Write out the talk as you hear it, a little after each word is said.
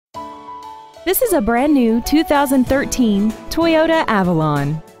This is a brand new 2013 Toyota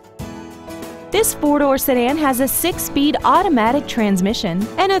Avalon. This four-door sedan has a 6-speed automatic transmission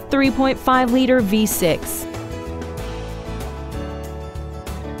and a 3.5-liter V6.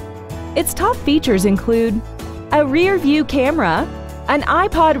 Its top features include a rear-view camera, an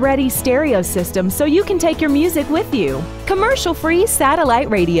iPod-ready stereo system so you can take your music with you, commercial-free satellite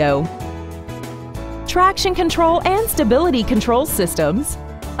radio, traction control and stability control systems,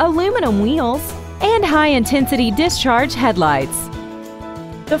 aluminum wheels, and high-intensity discharge headlights.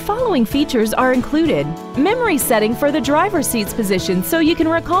 The following features are included: memory setting for the driver's seat's position so you can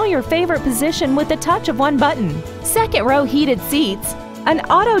recall your favorite position with the touch of one button, second-row heated seats, an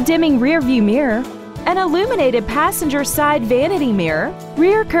auto-dimming rear-view mirror, an illuminated passenger side vanity mirror,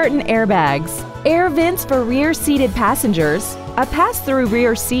 rear curtain airbags, air vents for rear-seated passengers, a pass-through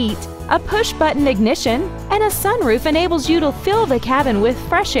rear seat, a push-button ignition, and a sunroof enables you to fill the cabin with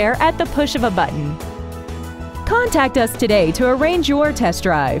fresh air at the push of a button. Contact us today to arrange your test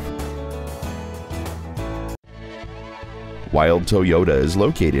drive. Wild Toyota is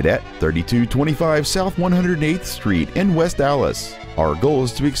located at 3225 South 108th Street in West Dallas. Our goal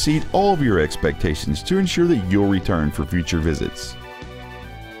is to exceed all of your expectations to ensure that you'll return for future visits.